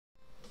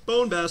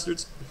Bone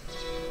bastards.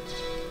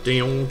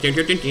 Yeah,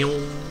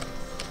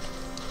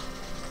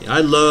 I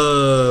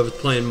loved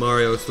playing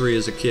Mario 3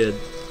 as a kid.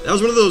 That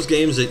was one of those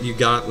games that you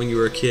got when you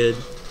were a kid,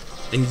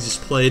 and you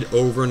just played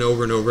over and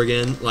over and over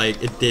again.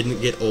 Like, it didn't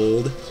get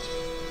old.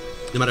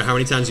 No matter how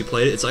many times you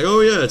played it, it's like,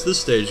 oh yeah, it's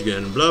this stage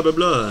again, and blah blah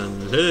blah,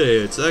 and hey,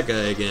 it's that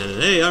guy again,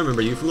 and hey, I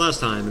remember you from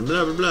last time, and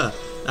blah blah blah.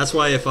 That's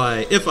why if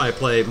I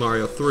play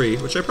Mario 3,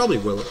 which I probably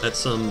will at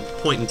some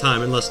point in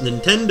time, unless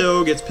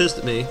Nintendo gets pissed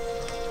at me,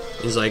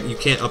 he's like, you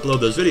can't upload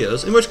those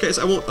videos, in which case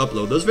I won't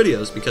upload those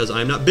videos, because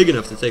I'm not big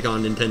enough to take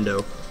on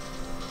Nintendo.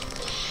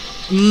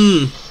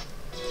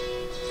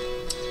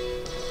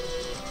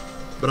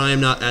 But I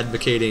am not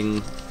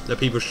advocating that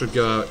people should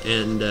go out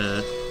and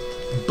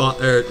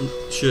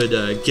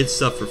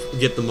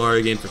get the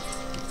Mario game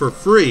for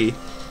free,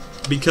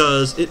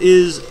 because it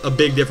is a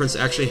big difference to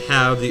actually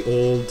have the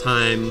old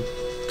time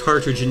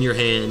cartridge in your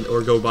hand,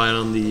 or go buy it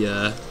on the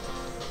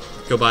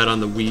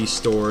Wii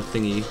store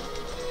thingy.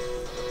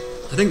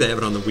 I think they have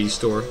it on the Wii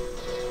store.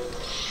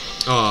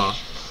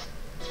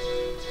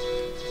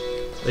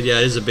 But yeah,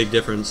 it is a big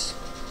difference.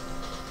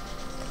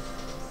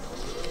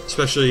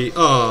 Especially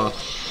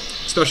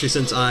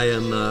since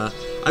I've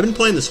been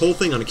playing this whole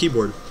thing on a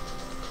keyboard.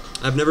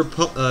 I've never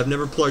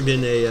plugged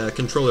in a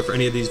controller for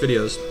any of these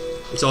videos.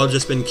 It's all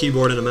just been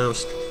keyboard and a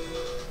mouse.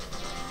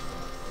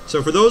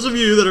 So for those of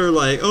you that are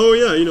like, oh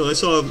yeah, you know, I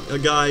saw a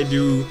guy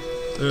do,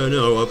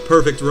 a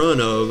perfect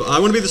run of I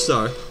Want to Be the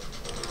Star,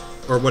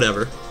 or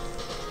whatever,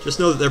 just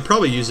know that they're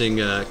probably using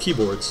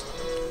keyboards.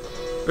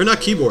 Or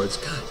not keyboards,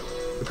 God.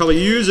 They're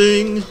probably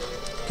using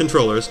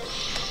controllers.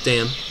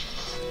 Damn.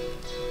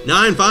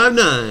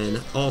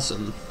 959.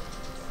 Awesome.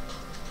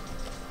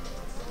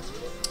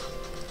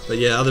 But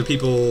yeah, other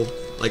people,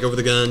 like Over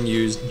the Gun,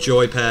 use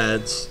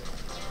joypads,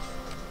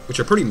 which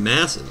are pretty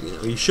massive. You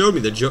know, he showed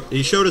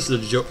us the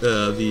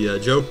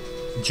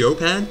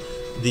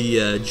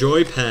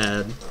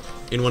joypad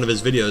in one of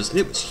his videos, and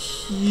it was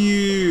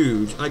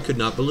huge. I could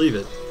not believe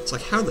it. It's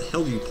like, how the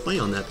hell do you play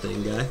on that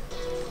thing, guy?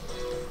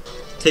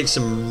 Takes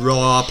some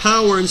raw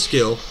power and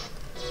skill.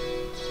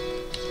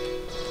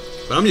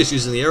 But I'm just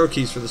using the arrow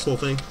keys for this whole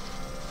thing.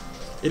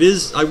 It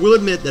is, I will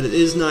admit that it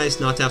is nice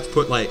not to have to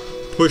push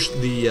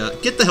the,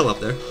 get the hell up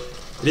there.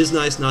 It is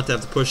nice not to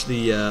have to push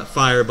the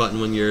fire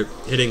button when you're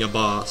hitting a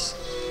boss.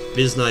 It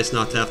is nice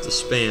not to have to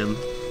spam.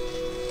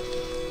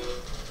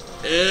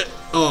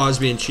 Oh, I was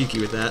being cheeky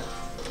with that.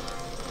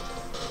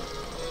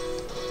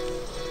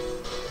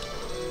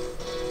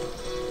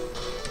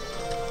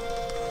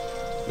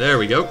 There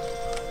we go.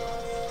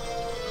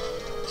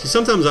 See,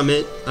 sometimes I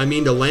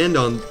mean to land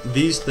on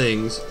these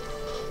things.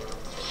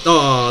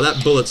 Oh,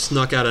 that bullet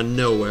snuck out of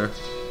nowhere.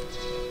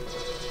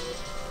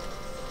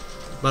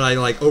 But I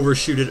like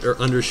overshoot it or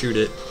undershoot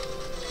it.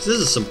 This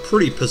is some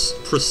pretty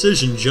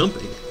precision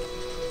jumping.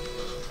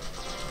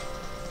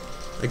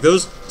 Like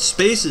those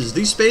spaces,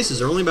 these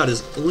spaces are only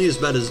as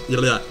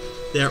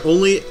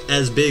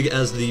big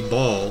as the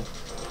ball,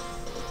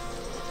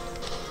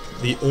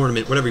 the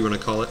ornament, whatever you want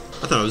to call it.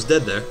 I thought I was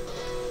dead there.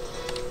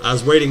 I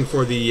was waiting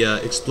for the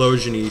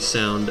explosion-y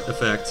sound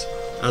effect.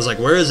 I was like,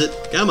 where is it?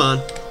 Come on,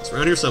 it's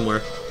around here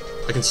somewhere.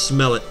 I can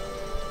smell it.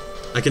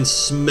 I can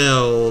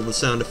smell the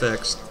sound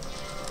effects.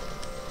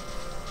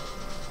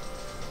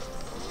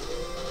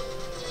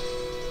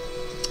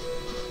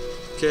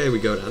 Okay, we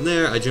go down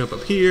there, I jump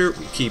up here,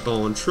 we keep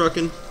on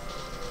trucking.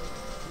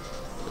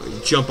 We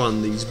jump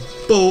on these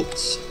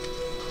bolts.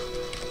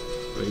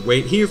 We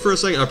wait here for a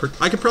second.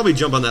 I could probably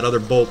jump on that other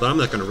bolt, but I'm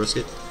not going to risk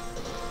it.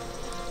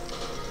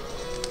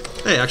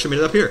 Hey, I actually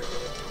made it up here.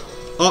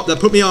 Oh, that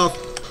put me off.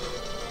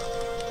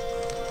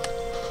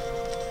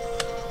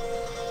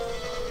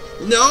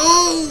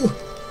 No!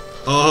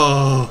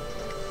 Oh.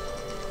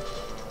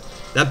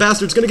 That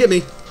bastard's going to get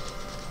me.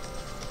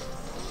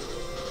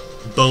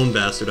 Bone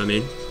bastard, I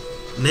mean.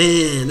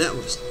 Man, that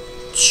was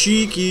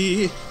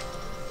cheeky.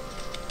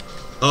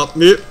 Oh,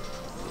 yep.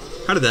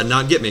 How did that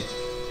not get me?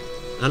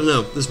 I don't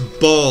know. This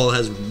ball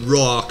has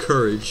raw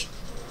courage.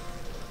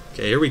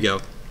 Okay, here we go.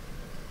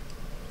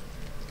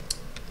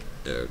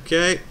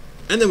 Okay.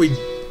 And then we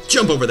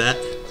jump over that.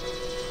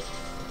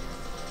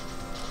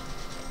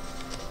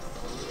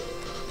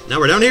 Now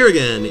we're down here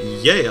again.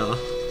 Yeah.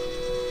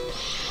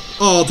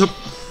 Oh,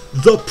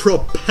 the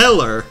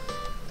propeller.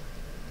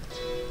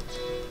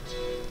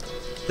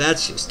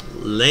 That's just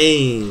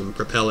lame,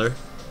 propeller.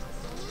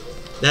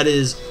 That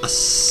is a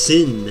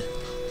sin.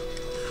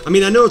 I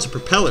mean, I know it's a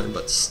propeller,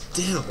 but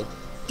still,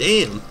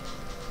 damn.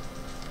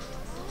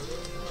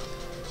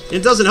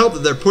 It doesn't help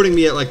that they're putting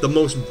me at like the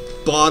most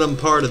bottom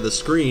part of the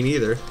screen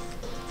either.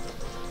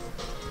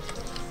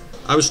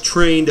 I was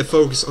trained to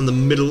focus on the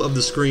middle of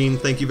the screen,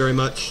 thank you very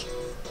much.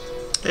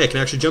 Hey, I can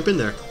actually jump in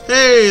there.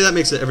 Hey, that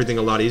makes everything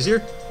a lot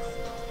easier.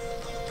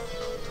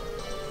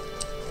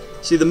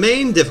 See, the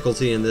main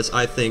difficulty in this,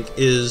 I think,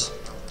 is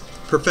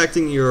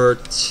perfecting your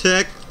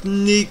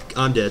technique.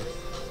 I'm dead.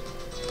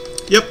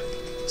 Yep.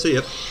 See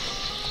ya.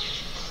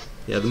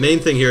 Yeah, the main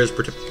thing here is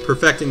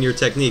perfecting your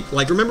technique.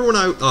 Like, remember when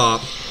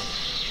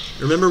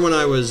Remember when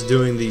I was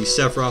doing the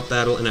Sephiroth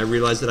battle and I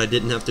realized that I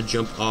didn't have to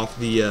jump off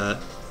the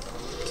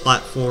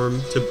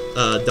platform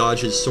to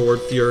dodge his sword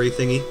fury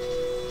thingy?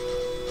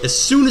 As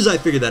soon as I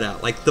figured that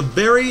out, like the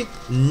very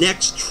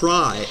next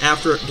try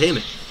after, damn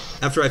it,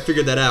 after I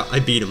figured that out, I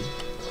beat him.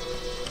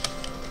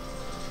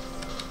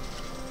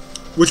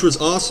 Which was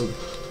awesome.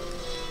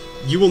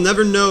 You will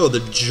never know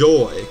the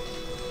joy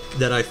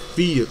that I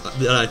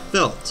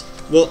felt.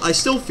 Well, I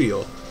still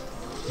feel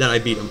that I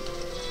beat him.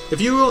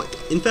 If you,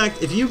 in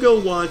fact, if you go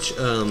watch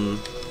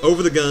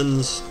Over the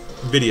Guns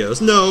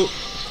videos,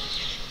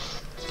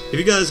 if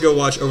you guys go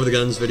watch Over the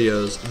Guns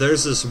videos,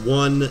 there's this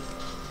one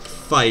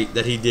fight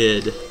that he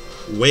did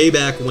way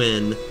back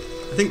when,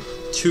 I think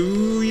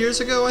 2 years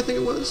ago, I think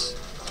it was.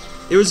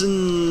 It was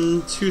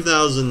in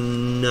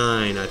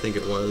 2009, I think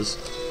it was.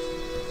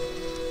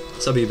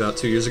 So that'll be about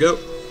 2 years ago.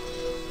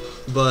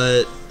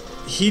 But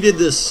he did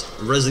this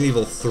Resident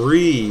Evil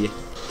 3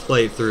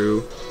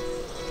 playthrough,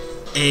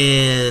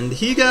 and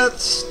he got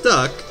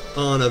stuck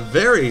on a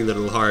very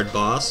little hard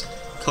boss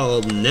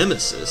called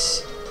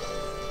Nemesis.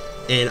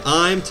 And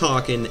I'm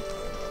talking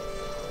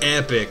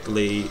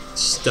epically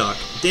stuck.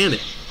 Damn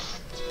it.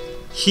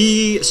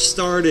 He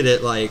started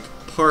at like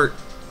part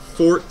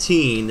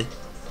 14,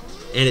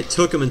 and it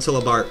took him until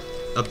it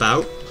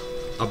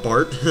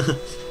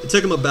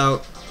took him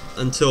about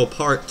until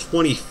part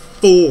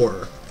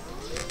 24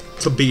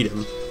 to beat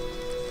him.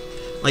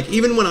 Like,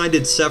 even when I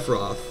did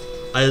Sephiroth,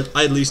 I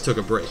at least took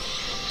a break.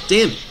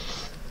 Damn it.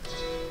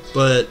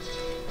 But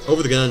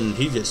Over the Gun,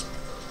 he just...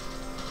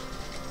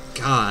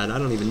 God, I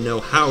don't even know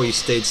how he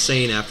stayed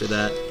sane after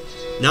that.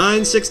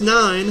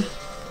 969!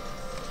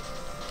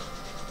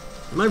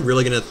 Am I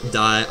really gonna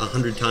die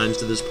 100 times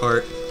to this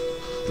part?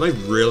 Am I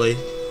really?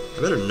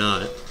 I better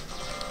not.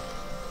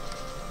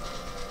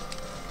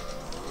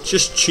 It's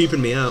just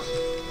cheaping me out.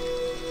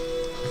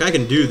 Like, I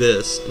can do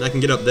this, and I can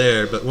get up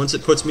there, but once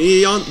it puts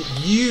me on...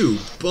 You,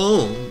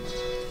 boom!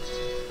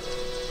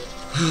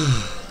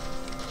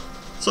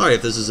 Sorry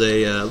if this is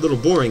a little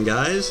boring,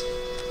 guys.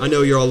 I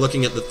know you're all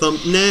looking at the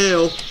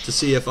thumbnail to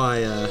see if I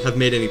have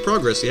made any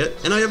progress yet,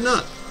 and I have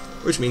not.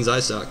 Which means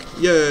I suck.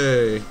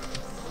 Yay!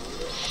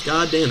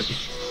 God damn it.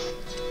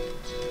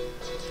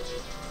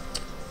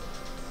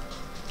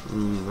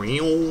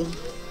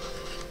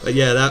 But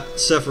yeah, that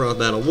Sephiroth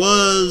battle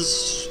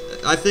was,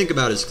 I think,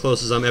 about as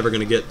close as I'm ever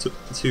going to get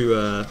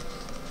to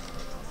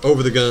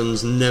Over the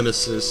Gun's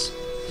Nemesis.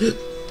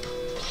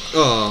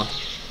 Aw.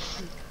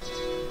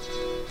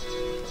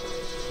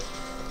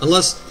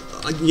 Unless,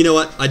 you know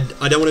what, I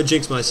don't want to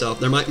jinx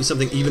myself. There might be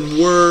something even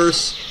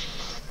worse.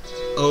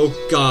 Oh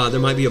god, there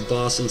might be a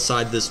boss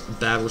inside this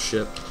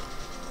battleship.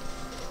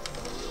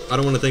 I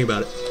don't want to think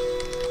about it.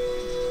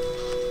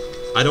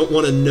 I don't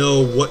want to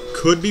know what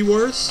could be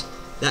worse.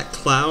 That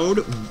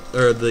cloud,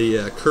 or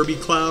the Kirby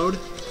Cloud,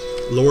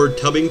 Lord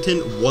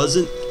Tubbington,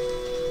 wasn't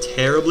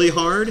terribly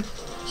hard.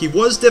 He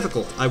was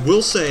difficult. I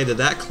will say that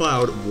that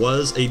cloud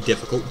was a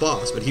difficult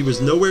boss, but he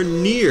was nowhere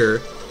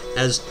near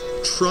as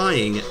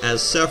trying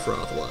as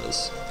Sephiroth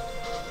was.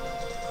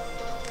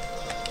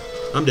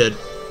 I'm dead.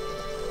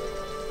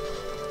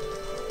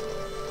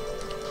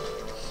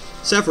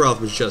 Sephiroth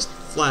was just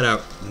flat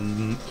out,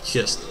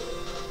 just,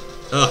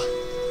 ugh.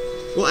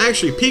 Well,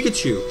 actually,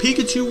 Pikachu.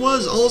 Pikachu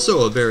was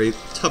also a very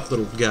tough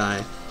little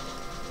guy.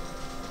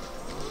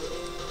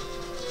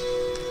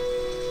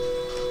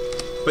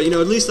 But, you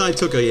know, at least I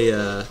took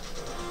a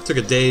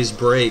day's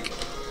break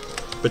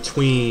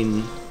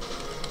between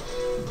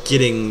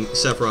getting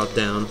Sephiroth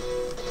down.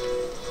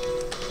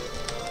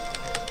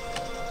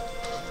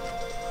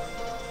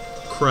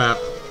 Crap.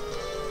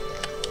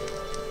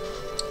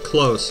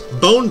 Close.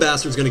 Bone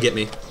Bastard's gonna get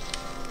me.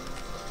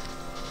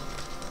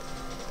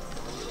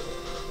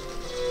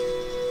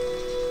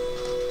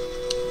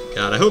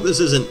 God, I hope this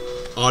isn't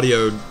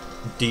audio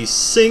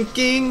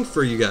desyncing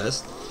for you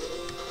guys.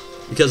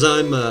 Because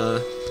I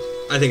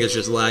think it's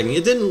just lagging.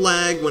 It didn't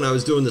lag when I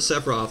was doing the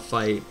Sephiroth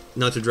fight,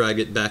 not to drag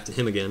it back to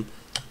him again.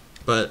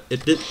 But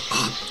it did.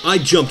 Oh, I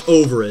jumped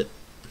over it.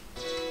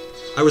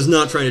 I was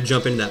not trying to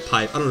jump into that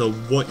pipe. I don't know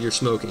what you're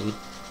smoking.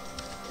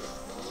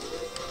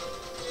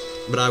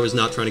 But I was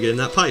not trying to get in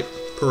that pipe,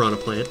 Piranha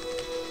Plant.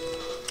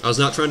 I was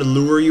not trying to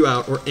lure you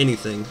out or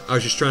anything. I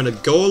was just trying to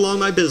go along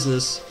my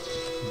business,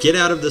 get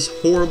out of this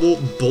horrible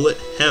bullet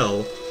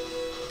hell.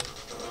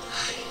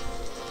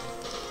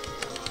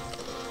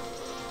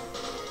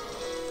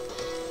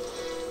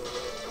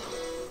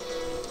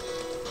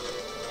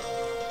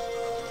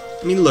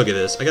 I mean, look at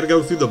this. I gotta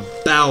go through the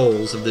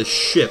bowels of this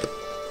ship.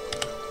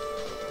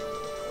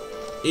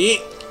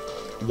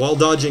 While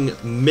dodging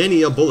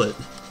many a bullet.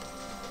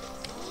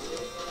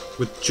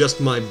 With just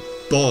my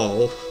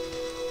ball.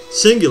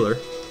 Singular.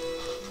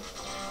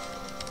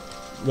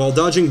 While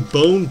dodging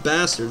bone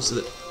bastards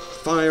that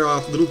fire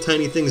off little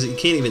tiny things that you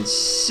can't even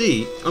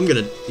see. I'm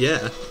gonna,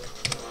 yeah.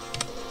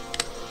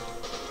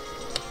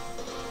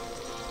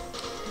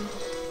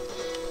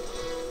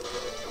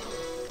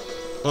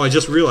 Oh, I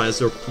just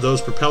realized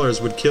those propellers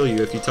would kill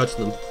you if you touched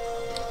them.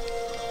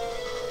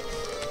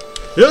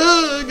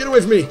 Ah, get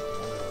away from me!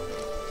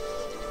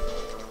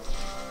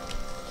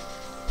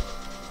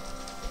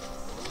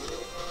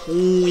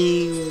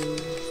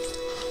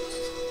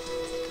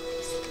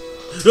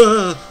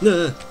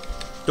 Nah.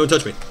 Don't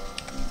touch me.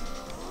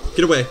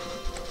 Get away.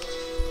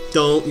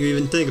 Don't you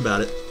even think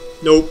about it.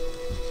 Nope.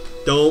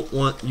 Don't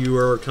want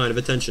your kind of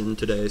attention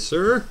today,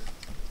 sir.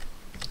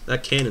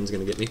 That cannon's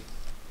gonna get me.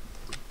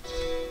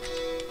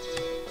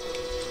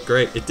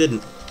 Great, it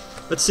didn't.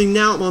 Let's see,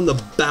 now I'm on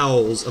the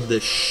bowels of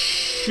this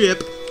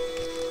ship.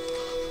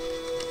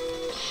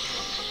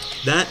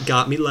 That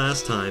got me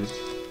last time.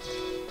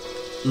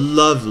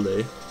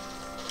 Lovely.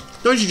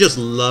 Don't you just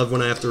love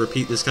when I have to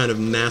repeat this kind of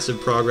massive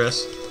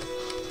progress?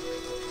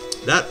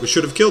 That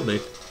should have killed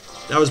me.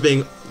 That was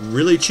being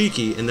really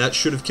cheeky, and that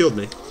should have killed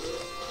me.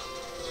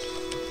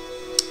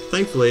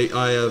 Thankfully,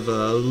 I have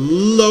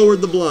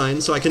lowered the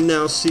blind, so I can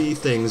now see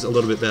things a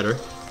little bit better.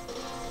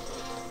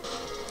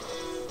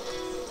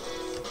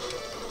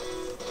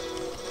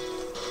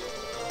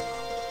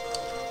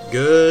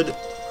 Good.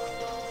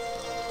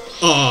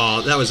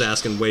 Oh, that was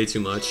asking way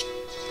too much.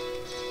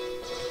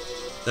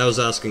 That was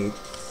asking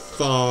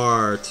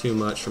far too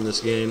much from this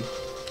game.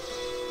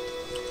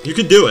 You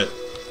could do it.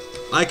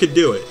 I could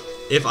do it.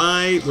 If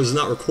I was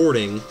not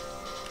recording,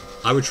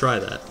 I would try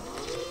that.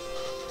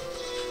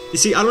 You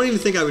see, I don't even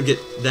think I would get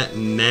that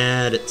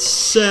mad at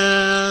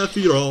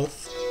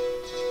Sephiroth.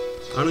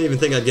 I don't even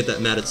think I'd get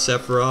that mad at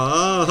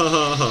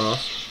Sephiroth.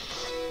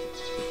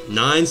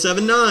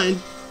 979.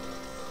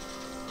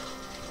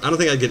 I don't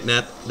think I'd get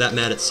that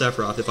mad at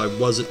Sephiroth if I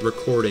wasn't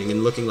recording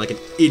and looking like an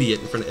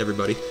idiot in front of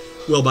everybody.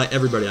 Well, by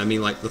everybody, I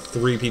mean like the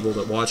 3 people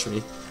that watch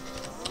me.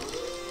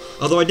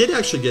 Although I did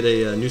actually get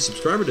a new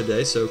subscriber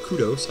today, so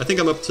kudos. I think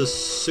I'm up to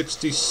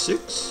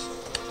 66?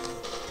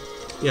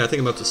 Yeah, I think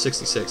I'm up to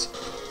 66.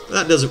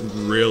 That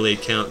doesn't really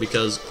count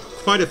because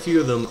quite a few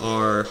of them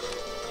are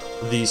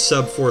the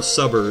sub-4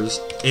 subbers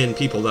and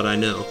people that I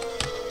know.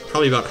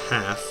 Probably about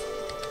half.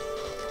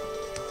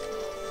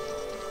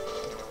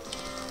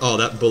 Oh,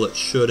 that bullet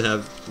should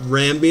have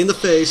rammed me in the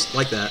face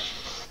like that.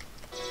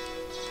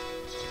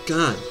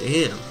 God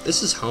damn,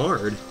 this is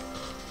hard.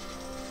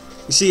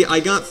 You see, I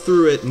got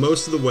through it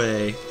most of the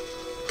way,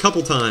 a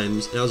couple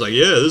times, and I was like,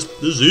 yeah, this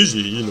is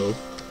easy, you know.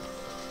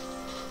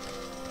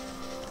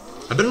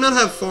 I better not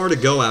have far to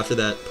go after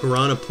that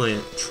piranha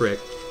plant trick.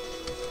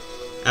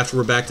 After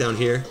we're back down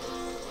here.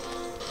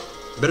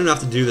 I better not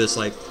have to do this,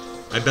 like,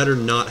 I better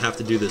not have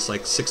to do this,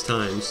 like, 6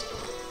 times.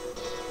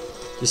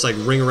 Just, like,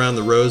 ring around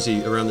the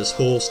rosy around this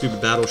whole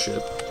stupid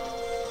battleship.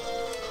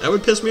 That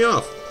would piss me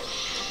off.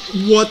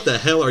 What the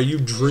hell are you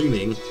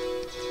dreaming?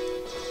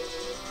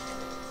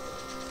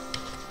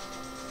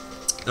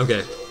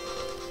 Okay.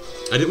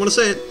 I didn't want to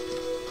say it.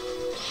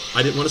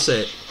 I didn't want to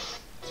say it.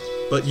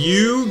 But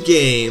you,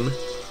 game,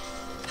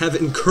 have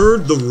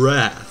incurred the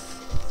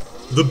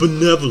wrath, the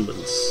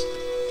benevolence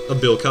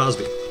of Bill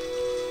Cosby.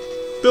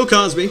 Bill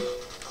Cosby,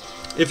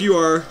 if you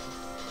are...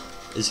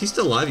 Is he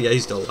still alive? Yeah,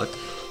 he's still alive.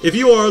 If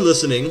you are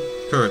listening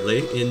currently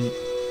in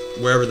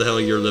wherever the hell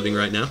you're living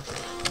right now,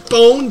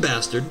 bone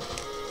bastard.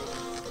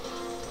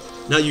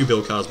 Not you,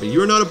 Bill Cosby.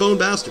 You are not a bone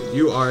bastard.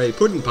 You are a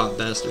pudding pop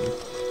bastard.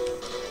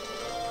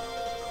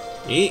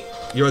 You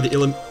are the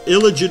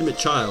illegitimate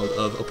child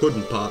of a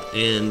pudding pop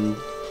and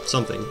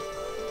something.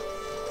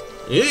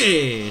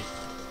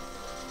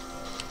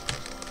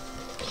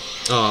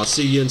 Aw,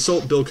 see, you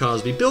insult Bill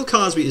Cosby. Bill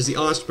Cosby is the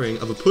offspring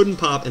of a pudding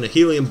pop and a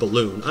helium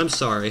balloon. I'm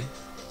sorry.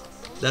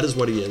 That is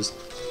what he is.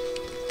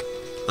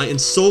 I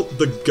insult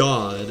the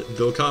god,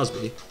 Bill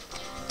Cosby.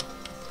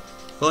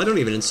 Well, I don't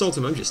even insult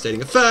him, I'm just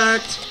stating a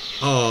fact.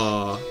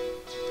 Aw.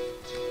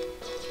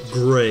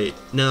 Great.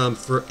 Now I'm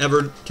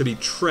forever to be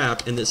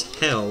trapped in this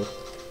hell.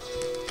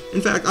 In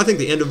fact, I think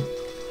the end of...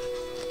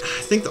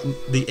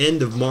 the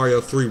end of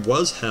Mario 3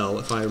 was hell,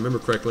 if I remember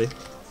correctly.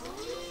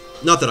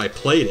 Not that I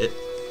played it.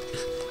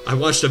 I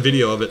watched a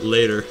video of it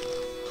later.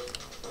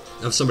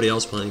 Of somebody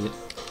else playing it.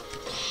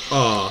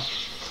 Aw.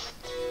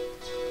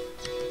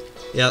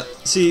 Yeah,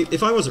 see,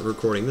 if I wasn't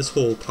recording, this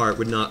whole part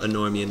would not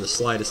annoy me in the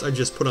slightest. I'd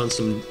just put on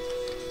some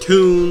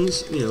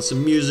tunes, you know,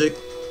 some music,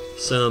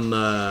 some,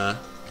 I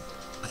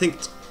think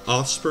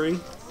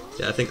Offspring?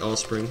 Yeah, I think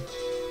Offspring.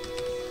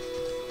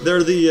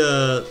 They're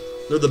the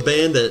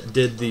band that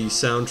did the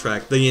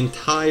soundtrack, the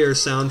entire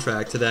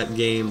soundtrack to that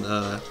game,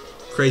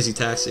 Crazy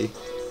Taxi.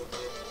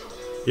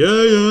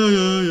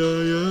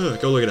 Yeah.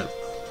 Go look it up.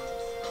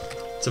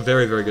 It's a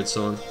very, very good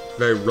song.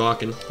 Very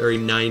rockin', very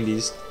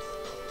 90s.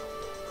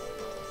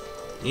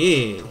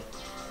 Yeah.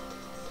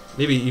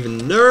 Maybe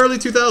even early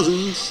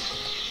 2000s.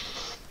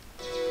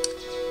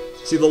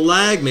 See, the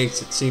lag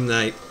makes it seem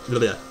like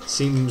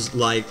seems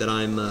like that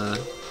I'm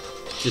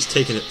just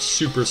taking it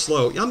super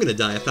slow. I'm gonna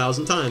die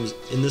 1,000 times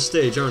in this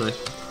stage, aren't I?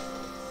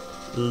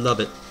 Love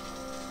it.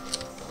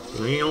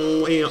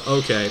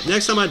 Okay,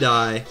 next time I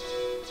die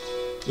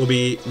will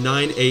be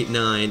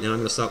 989, and I'm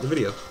gonna stop the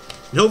video.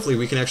 And hopefully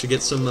we can actually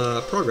get some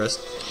progress.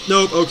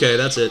 Nope. Okay,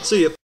 that's it.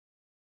 See ya.